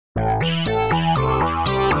Good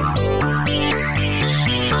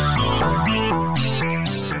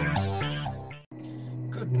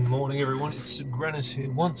morning everyone, it's Sagrannus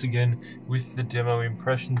here once again with the demo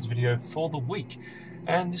impressions video for the week.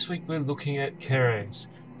 And this week we're looking at Ceres,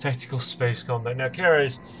 Tactical Space Combat. Now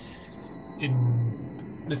Ceres,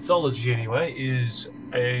 in mythology anyway, is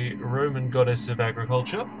a Roman goddess of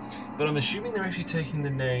agriculture, but I'm assuming they're actually taking the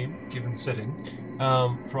name, given the setting,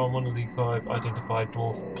 from one of the 5 identified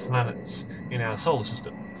dwarf planets in our solar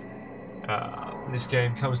system. This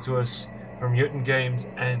game comes to us from Jötunn Games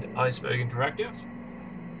and Iceberg Interactive.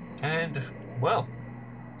 And, well,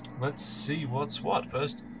 let's see what's what.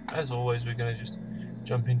 First, as always, we're going to just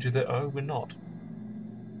jump into the... Oh, we're not.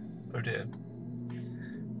 Oh dear.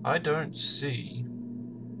 I don't see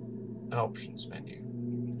an options menu.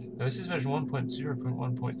 Now, this is version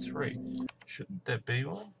 1.0.1.3. Shouldn't there be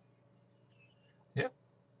one? Yep.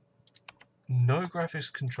 No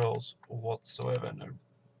graphics controls whatsoever. No.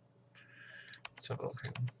 Let's have a look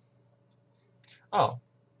here. Oh.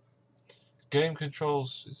 Game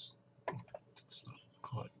controls is... That's not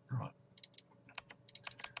quite right.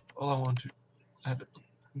 All I want to add a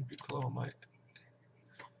bit closer on my...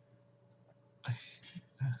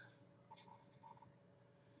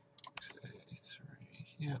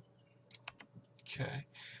 Yeah. Okay.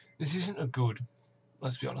 This isn't a good...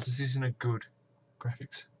 Let's be honest, this isn't a good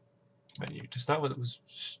graphics menu. To start with, it was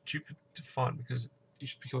stupid to find because you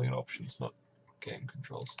should be calling it options, not game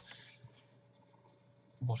controls.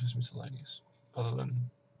 What is miscellaneous? Other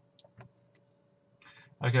than...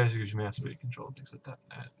 Okay, so it gives you mouse speed control and things like that.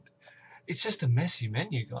 And it's just a messy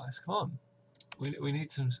menu, guys. Come on. We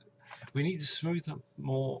need some... We need to smooth up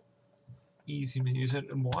more easy menus.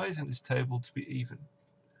 And why isn't this table to be even?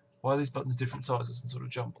 Why are these buttons different sizes and sort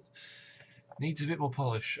of jumbled? Needs a bit more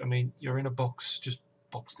polish. I mean, you're in a box, just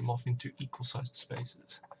box them off into equal-sized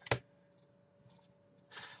spaces.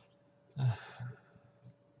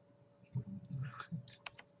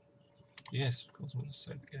 Yes, of course, I'm going to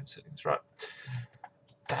save the game settings. Right.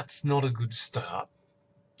 That's not a good start.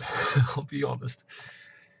 I'll be honest.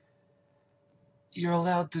 You're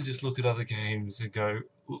allowed to just look at other games and go,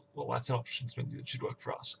 well, that's an options menu that should work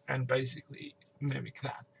for us, and basically mimic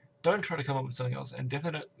that. Don't try to come up with something else, and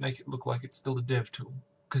definitely don't make it look like it's still a dev tool,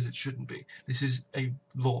 because it shouldn't be. This is a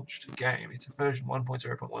launched game. It's a version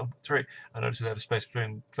 1.0.1.3. I noticed without a space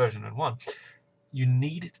between version and 1. You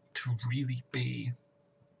need it to really be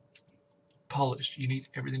polished. You need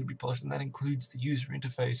everything to be polished, and that includes the user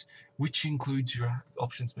interface, which includes your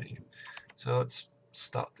options menu. So let's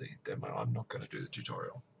start the demo. I'm not going to do the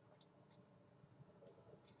tutorial.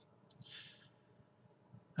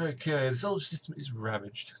 Okay, the solar system is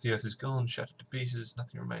ravaged. The Earth is gone, shattered to pieces.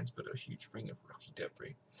 Nothing remains but a huge ring of rocky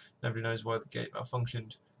debris. Nobody knows why the gate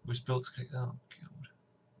malfunctioned. It was built to... Oh, God.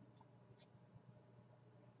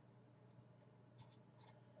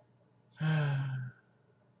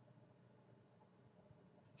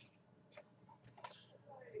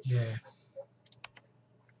 Yeah.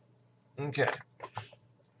 Okay.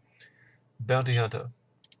 Bounty Hunter.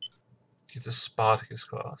 It's a Spartacus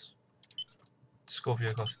class. Scorpio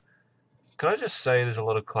class. Can I just say there's a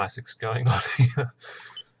lot of classics going on here?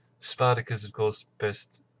 Spartacus, of course,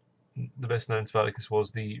 the best known Spartacus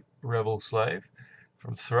was the rebel slave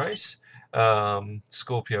from Thrace.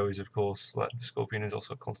 Scorpio is, of course, Latin Scorpion is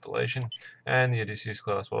also a constellation. And the Odysseus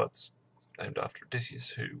class, well, that's named after Odysseus,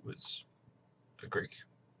 who was a Greek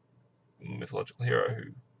mythological hero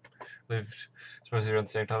who lived supposedly around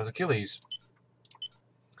the same time as Achilles.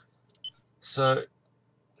 So,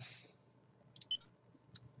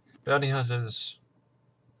 Bounty Hunters,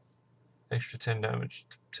 extra 10% damage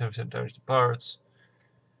to pirates,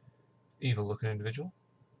 evil looking individual.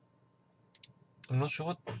 I'm not sure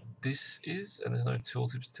what this is, and there's no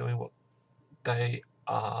tooltips to tell me what they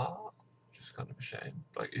are, which is kind of a shame.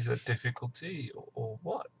 Like, is it difficulty or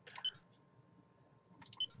what?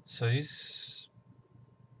 So he's...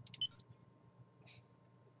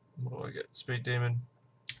 What do I get? Speed Demon.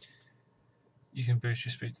 You can boost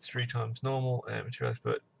your speed to 3 times normal, and Material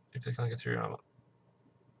Expert if they can't get through your armor. ...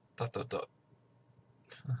 Why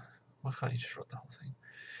can't you just write the whole thing?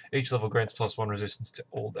 Each level grants +1 resistance to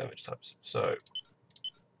all damage types. So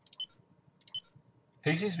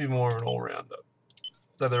he seems to be more of an all-rounder.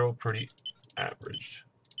 So they're all pretty averaged.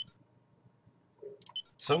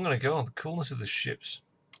 So I'm going to go on the coolness of the ships.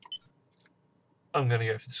 I'm going to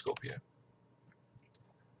go for the Scorpio.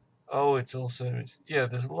 Oh, it's also... Yeah,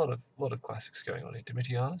 there's a lot of classics going on here.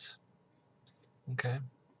 Domitianus. Okay.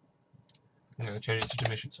 I'm going to change it to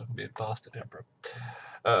Domitian so I can be a bastard emperor.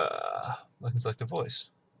 I can select a voice.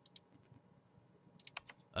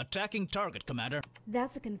 Attacking target, Commander.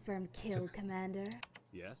 That's a confirmed kill, Commander.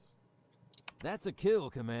 Yes? That's a kill,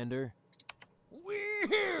 Commander.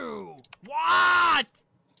 Woohoo! What?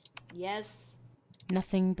 Yes.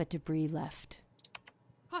 Nothing but debris left.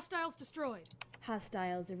 Hostiles destroyed.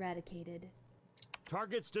 Hostiles eradicated.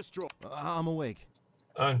 Targets destroyed. I'm awake.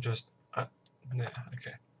 I'm just... yeah,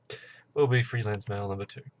 okay. Will be freelance mail number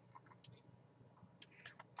 2.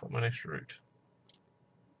 Got my next route.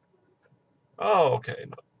 Oh, okay.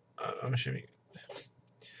 No, I'm assuming...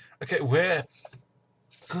 Okay, where...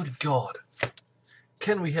 Good God.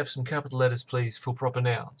 Can we have some capital letters, please, for proper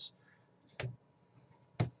nouns?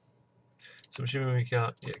 So I'm assuming we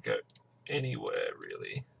can't go anywhere,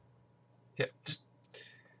 really. Yeah, just...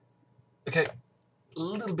 Okay, a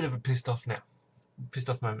little bit of a pissed off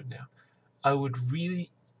moment now. I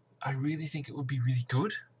really think it would be really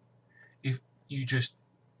good if you just...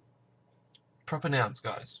 Proper nouns,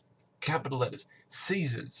 guys. Capital letters.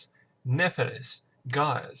 Caesars, Nephilis,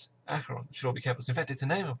 Gaius, Acheron should all be capitals. In fact, it's a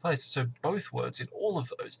name of a place, so both words in all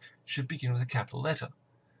of those should begin with a capital letter.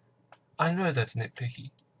 I know that's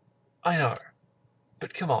nitpicky. I know.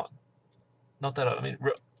 But come on. Not that I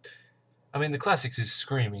mean, the classics is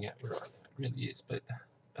screaming at me right now. It really is.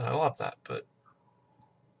 And I love that, but,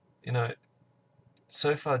 you know,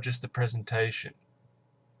 so far just the presentation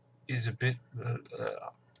is a bit...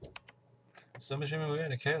 So I'm assuming we're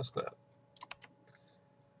in a Chaos Cloud.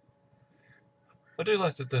 I do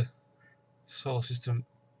like that the solar system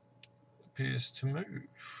appears to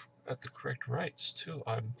move at the correct rates too.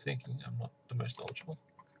 I'm thinking I'm not the most knowledgeable.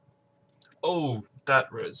 Oh,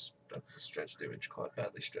 that's a stretched image, quite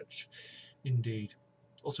badly stretched indeed.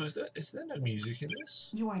 Also, is there no music in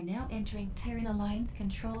this? You are now entering Terran Alliance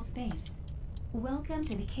control space. Welcome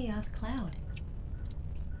to the Chaos Cloud.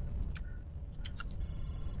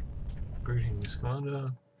 Greetings,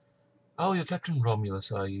 Commander. Oh, you're Captain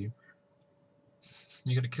Romulus, are you?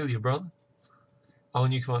 You gotta kill your brother? Oh,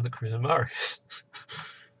 and you command the Cruiser Marius.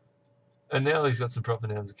 And now he's got some proper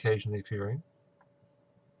nouns occasionally appearing.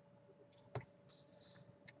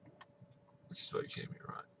 This is where you came here,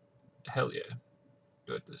 right? Hell yeah.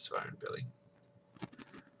 Good, this fire and belly.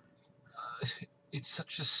 It's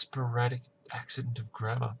such a sporadic accident of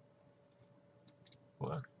grammar.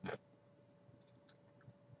 Work? No.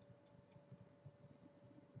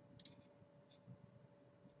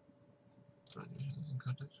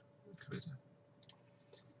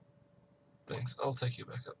 Thanks, I'll take you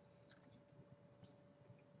back up.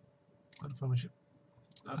 What if I'm a ship?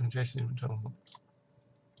 I can chase him and tell him.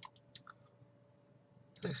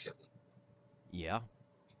 Thanks, Captain. Yeah?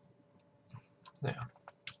 Now.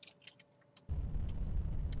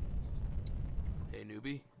 Hey,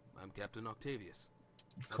 newbie. I'm Captain Octavius.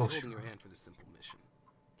 Of I'll course be holding you your are. hand for this simple mission.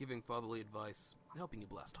 Giving fatherly advice, helping you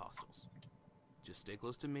blast hostiles. Just stay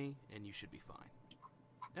close to me, and you should be fine.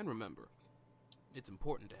 And remember, it's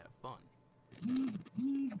important to have fun.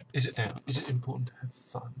 Is it now? Is it important to have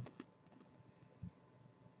fun?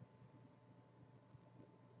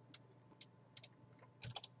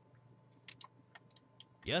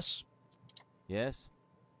 Yes? Yes?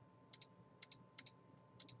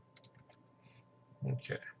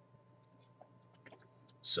 Okay.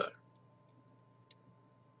 So.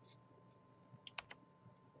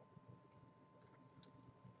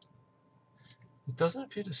 It doesn't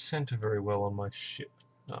appear to center very well on my ship.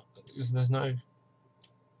 No, because there's no...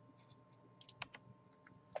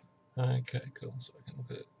 Okay, cool. So I can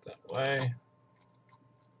look at it that way.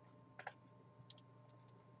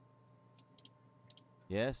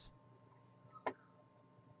 Yes?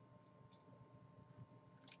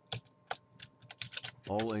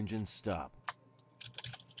 All engines stop.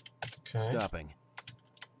 Okay. Stopping.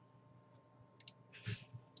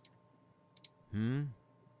 Hmm?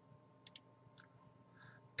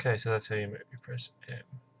 Okay, so that's how you move. You press M.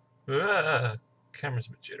 Ah, camera's a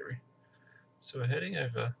bit jittery. So we're heading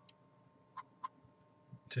over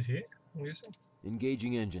to here, I'm guessing.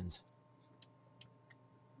 Engaging engines.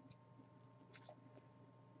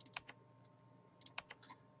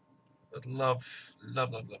 I'd love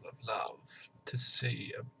to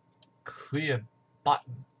see a clear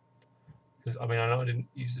button. Because, I mean, I know I didn't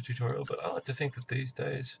use the tutorial, but I like to think that these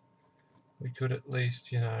days we could at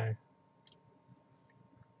least, you know...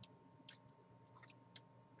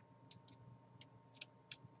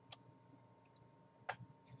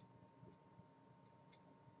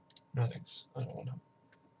 No thanks, I don't want to.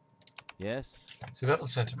 Yes? So that'll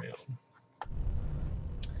center me on.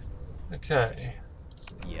 Okay.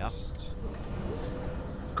 Yep.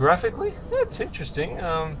 Graphically, it's interesting.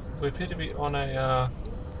 We appear to be on a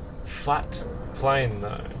flat plane,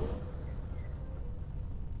 though.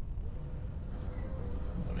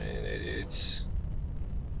 I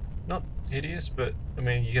not hideous, but I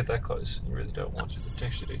mean, you get that close, you really don't want to. The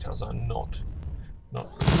texture details are not great.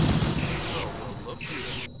 Oh, well, look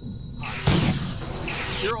here.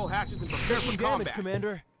 Hi. Clear all hatches and prepare for Taking combat. damage,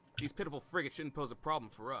 Commander. These pitiful frigates shouldn't pose a problem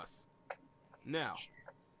for us. Now,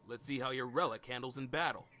 let's see how your relic handles in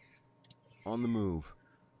battle. On the move.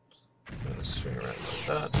 Gonna swing around like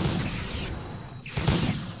that.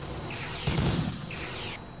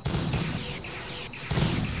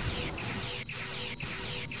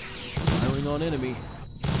 Firing on enemy.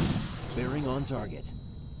 Bearing on target.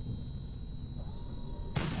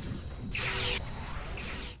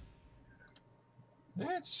 Yeah,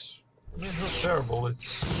 I mean, not terrible.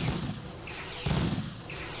 It's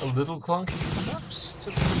a little clunky, perhaps,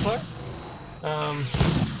 to play.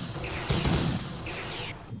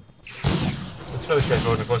 It's fairly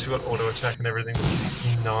straightforward. Of course, you've got auto attack and everything, which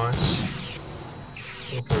is nice.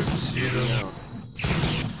 We'll probably pursue them. Out.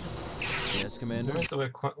 Yes, Commander. Where's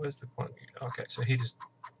the clunky? Okay, so he just.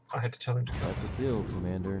 I had to tell him to go. That's a kill,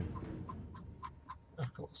 Commander.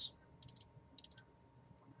 Of course.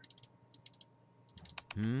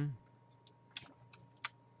 Hmm?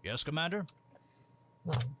 Yes, Commander?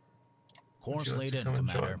 No. Course Would you like laid to in, come and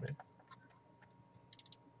join Commander. me?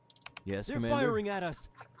 Yes, They're Commander. firing at us.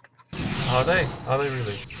 Are they? Are they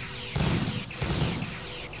really?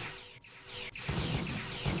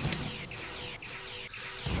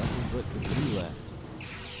 Nothing but debris left.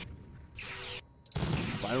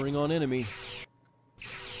 Firing on enemy.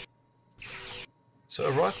 So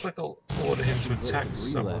a right click will order him to Nothing but attack debris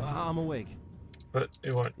someone, left. I'm awake. but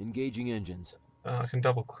it won't. Engaging engines. I can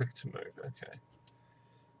double click to move. Okay,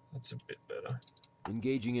 that's a bit better.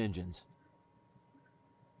 Engaging engines.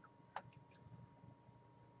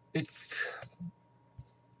 It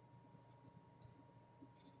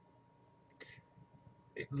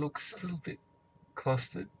looks a little bit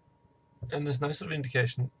clustered, and there's no sort of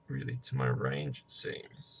indication really to my range. It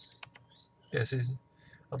seems. Yes,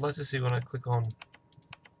 I'd like to see when I click on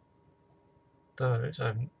those. I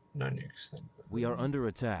have no nukes. Thankfully. We are under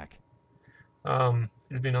attack.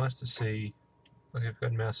 It'd be nice to see, like, if I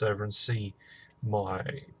could mouse over and see my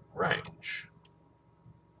range.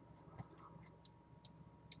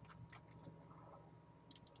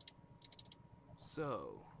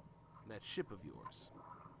 So, that ship of yours,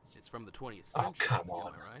 it's from the 20th Oh, century, come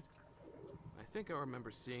on. am I right? I think I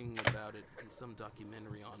remember seeing about it in some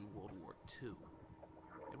documentary on World War II.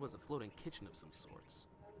 It was a floating kitchen of some sorts,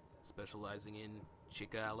 specializing in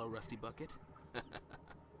chica a la Rusty Bucket. It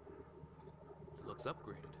looks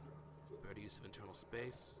upgraded. Better use of internal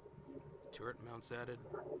space. Turret mounts added.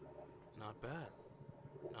 Not bad.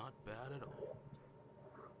 Not bad at all.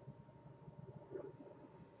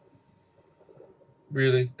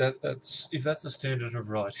 Really, that's if that's the standard of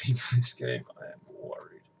writing for this game, I am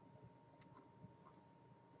worried.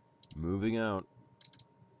 Moving out.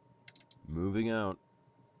 Moving out.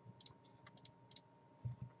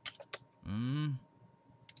 Aye,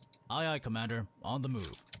 aye, Commander. On the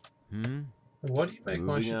move. Hmm? Why do you make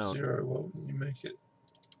my Moving ship out. 0? Why wouldn't you make it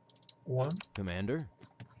 1? Commander?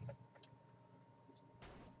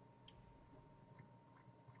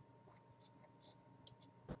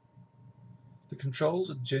 The controls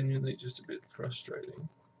are genuinely just a bit frustrating,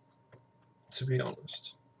 to be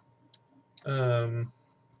honest. And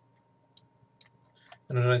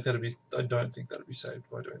I don't think that'd be saved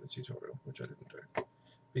by doing the tutorial, which I didn't do,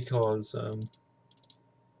 because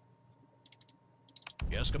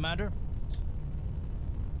Yes, Commander?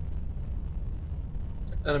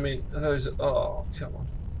 and I mean those. Oh, come on,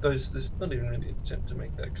 those. There's not even really an attempt to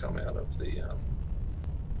make that come out of the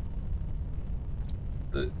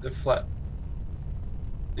flat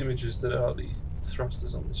images that are the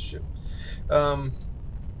thrusters on this ship. I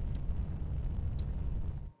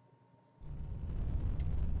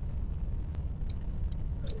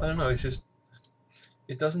don't know, it's just,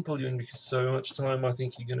 it doesn't pull you in because so much time I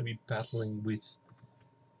think you're going to be battling with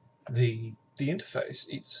the interface.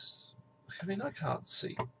 It's, I mean, I can't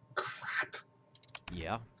see crap.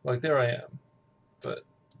 Yeah. Like, there I am, but,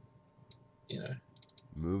 you know,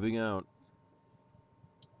 Moving out.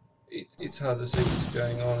 it's hard to see what's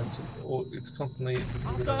going on. It's constantly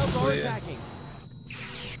Hostiles are attacking.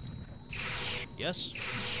 Yes?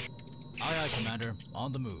 Aye, aye, Commander.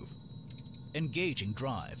 On the move. Engaging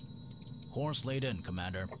drive. Course laid in,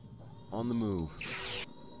 Commander. On the move.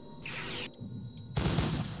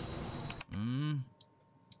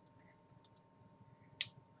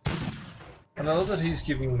 And I love that he's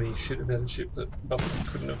giving me shit about a ship that Bubble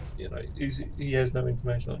couldn't have, you know, he has no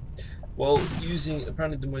information on. While using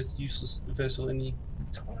apparently the most useless vessel in the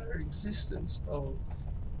entire existence of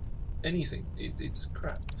anything. It's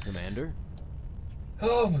crap. Commander?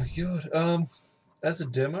 Oh my god. As a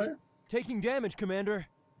demo, Taking damage, Commander.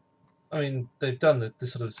 I mean, they've done the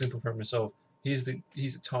sort of simple premise of here's a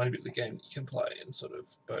tiny bit of the game that you can play and sort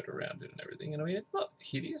of boat around it and everything. And I mean, it's not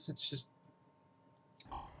hideous. It's just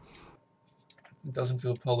it doesn't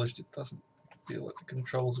feel polished. It doesn't feel like the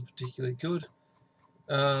controls are particularly good.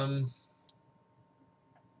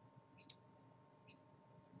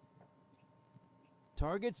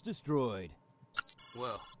 Targets destroyed.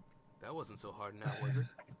 Well, that wasn't so hard now, was it?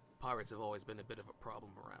 Pirates have always been a bit of a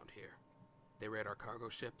problem around here. They raid our cargo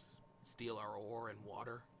ships, steal our ore and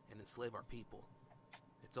water, and enslave our people.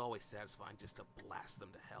 It's always satisfying just to blast them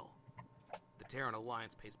to hell. The Terran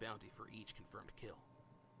Alliance pays bounty for each confirmed kill.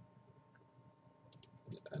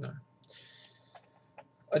 I know.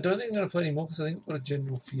 I don't think I'm going to play anymore because I think I've got a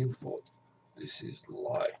general feel for what this is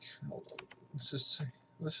like. Hold on. Let's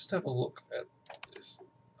just have a look at this.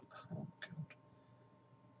 Oh god.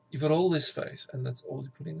 You've got all this space and that's all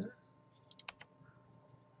you put in there?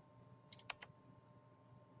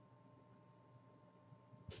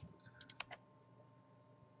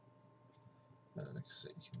 So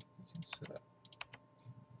you can set up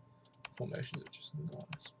formations, which is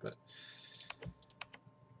nice, but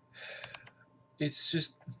it's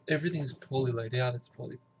just everything's poorly laid out, it's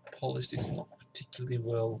poorly polished, it's not particularly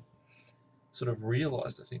well sort of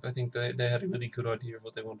realized. I think they had a really good idea of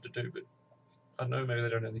what they wanted to do, but I don't know, maybe they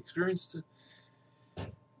don't have the experience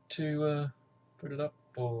to put it up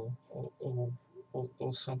or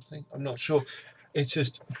something. I'm not sure. It's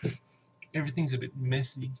just everything's a bit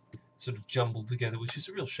messy, sort of jumbled together, which is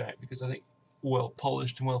a real shame because I think well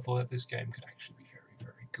polished and well thought out this game could actually be very,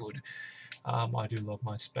 very good. I do love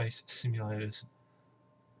my space simulators,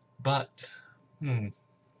 but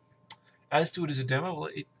as to it as a demo, well,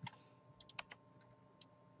 it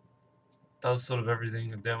does sort of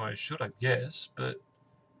everything a demo should, I guess, but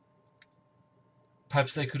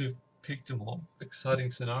perhaps they could have picked a more exciting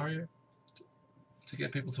scenario to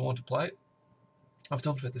get people to want to play it. I've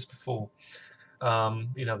talked about this before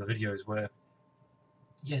in other videos where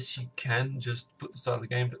yes, you can just put the start of the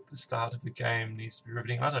game, but the start of the game needs to be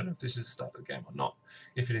riveting. I don't know if this is the start of the game or not.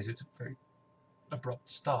 If it is, it's a very abrupt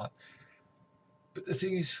start. But the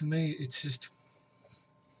thing is, for me, it's just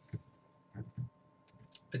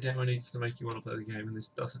a demo needs to make you want to play the game, and this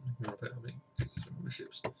doesn't make me want to play. I mean, Jesus, the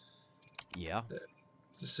ships. Yeah. They're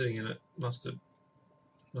just sitting in a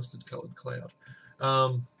mustard-coloured cloud,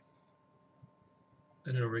 and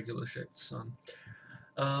a regular shaped sun.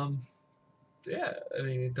 Yeah, I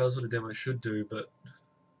mean, it does what a demo should do, but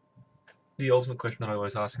the ultimate question that I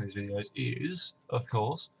always ask in these videos is, of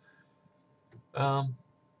course,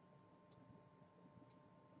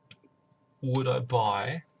 would I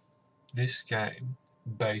buy this game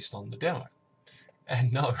based on the demo?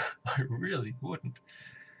 And no, I really wouldn't.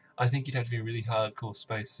 I think you'd have to be a really hardcore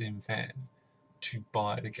Space Sim fan to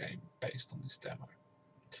buy the game based on this demo.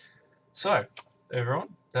 So, everyone,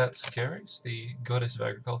 that's Ceres, the goddess of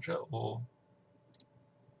agriculture, or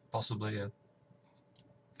possibly a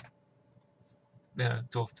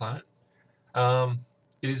dwarf planet.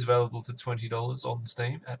 It is available for $20 on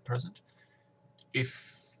Steam at present.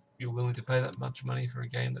 If you're willing to pay that much money for a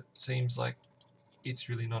game that seems like it's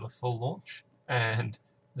really not a full launch, and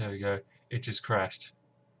there we go, it just crashed.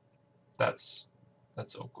 That's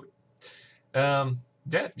awkward. Yeah,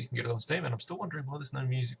 you can get it on Steam, and I'm still wondering why there's no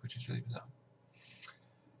music, which is really bizarre.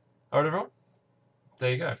 Alright everyone,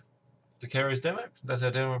 there you go. The Ceres demo. That's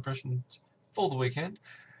our demo impressions for the weekend,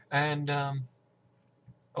 and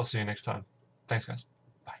I'll see you next time. Thanks guys.